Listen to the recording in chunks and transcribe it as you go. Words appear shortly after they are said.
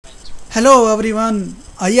Hello everyone,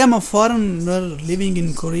 I am a foreigner living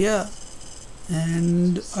in Korea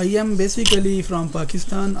and I am basically from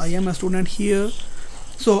Pakistan. I am a student here.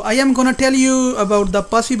 So I am gonna tell you about the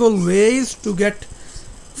possible ways to get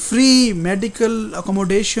free medical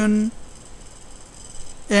accommodation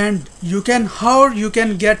and how you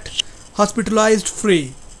can get hospitalized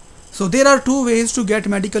free. So there are two ways to get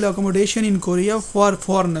medical accommodation in Korea for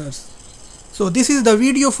foreigners. So this is the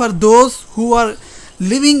video for those who are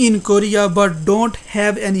living in Korea but don't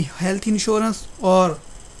have any health insurance or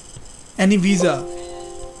any visa.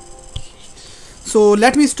 So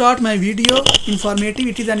let me start my video. Informative,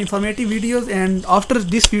 it is an informative video, and after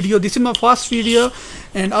this video, this is my first video,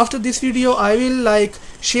 and after this video I will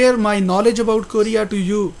share my knowledge about Korea to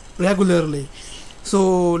you regularly.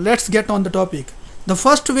 So let's get on the topic. The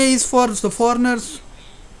first way is for the foreigners.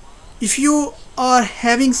 If you are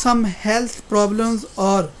having some health problems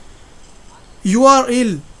or you are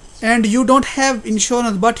ill and you don't have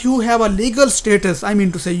insurance but you have a legal status, I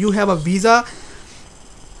mean to say you have a visa,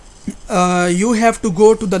 you have to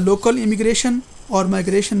go to the local immigration or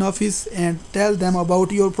migration office and tell them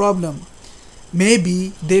about your problem.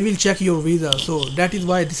 Maybe they will check your visa, so that is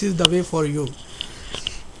why this is the way for you.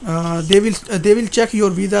 They will check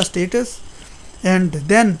your visa status, and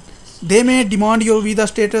then they may demand your visa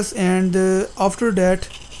status, and after that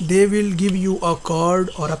they will give you a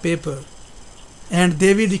card or a paper, and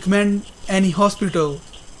they will recommend any hospital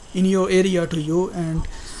in your area to you, and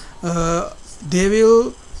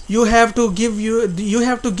you have to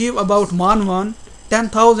give about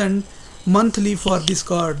 10,000 monthly for this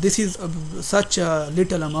card. This is such a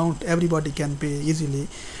little amount, everybody can pay easily.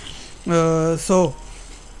 So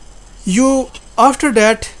you, after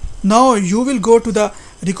that, now you will go to the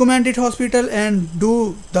recommended hospital and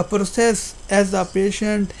do the process as the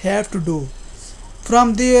patient have to do.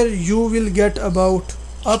 From there you will get about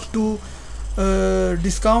up to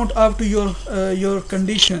discount up to your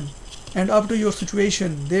condition and up to your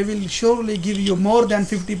situation. They will surely give you more than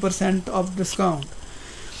 50% of discount.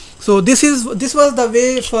 So this was the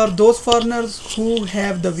way for those foreigners who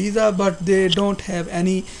have the visa but they don't have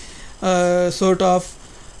any sort of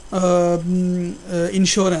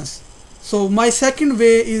insurance. So my second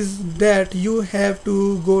way is that you have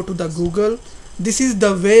to go to the Google. This is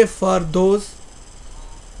the way for those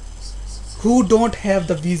who don't have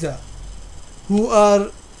the visa, who are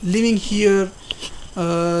living here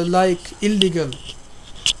illegal,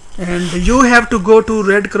 and you have to go to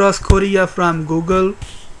Red Cross Korea from Google.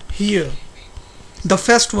 Here the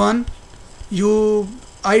first one,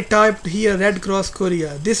 I typed here Red Cross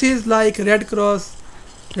Korea. This is like Red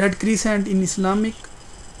Crescent in Islamic,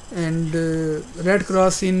 and Red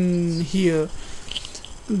Cross in here.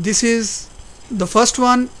 This is the first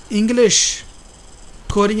one, English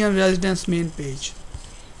Korean residence main page.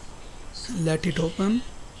 Let it open.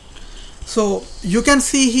 So you can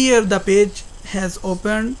see here the page has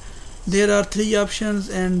opened. There are three options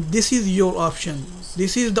and this is your option.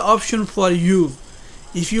 This is the option for you.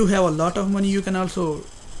 If you have a lot of money you can also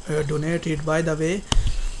donate it, by the way,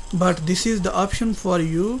 but this is the option for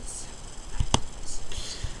you.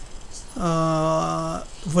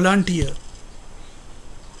 Volunteer.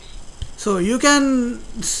 So you can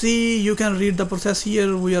see, you can read the process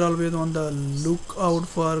here. We are always on the lookout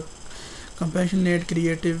for compassionate,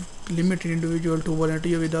 creative, limited individual to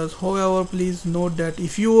volunteer with us. However, please note that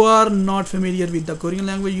if you are not familiar with the Korean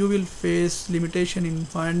language, you will face limitation in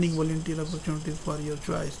finding volunteer opportunities for your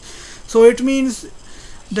choice. So it means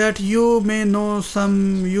that you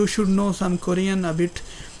should know some Korean a bit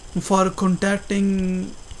for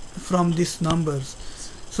contacting from these numbers.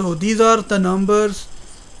 So these are the numbers.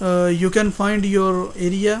 You can find your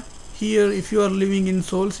area here. If you are living in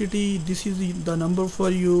Seoul city, this is the number for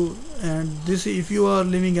you, and this, if you are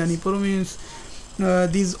living any province,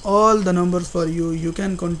 these all the numbers for you. You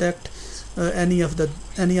can contact any of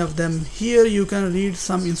them. Here you can read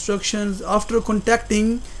some instructions. After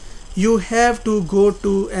contacting, you have to go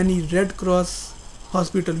to any Red Cross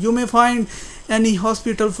hospital. You may find any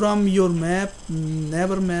hospital from your map,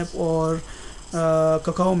 Never map or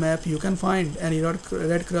Kakao map. You can find any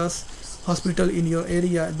Red Cross hospital in your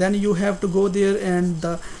area. Then you have to go there and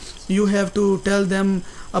you have to tell them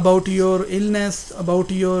about your illness, about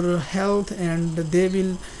your health, and they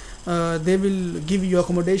will give you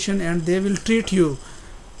accommodation and they will treat you,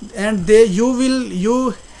 and you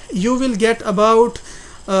will get about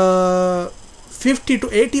 50 to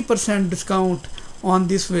 80% discount on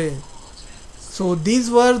this way. So these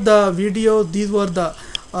were the videos, these were the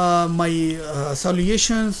my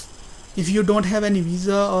solutions. If you don't have any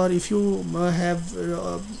visa, or if you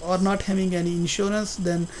are not having any insurance,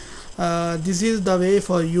 then this is the way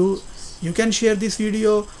for you You can share this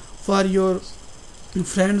video for your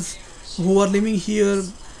friends who are living here,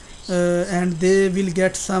 and they will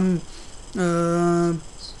get some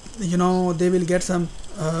they will get some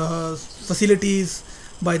facilities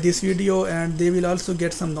by this video, and they will also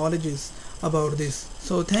get some knowledges about this.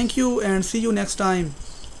 So thank you and see you next time.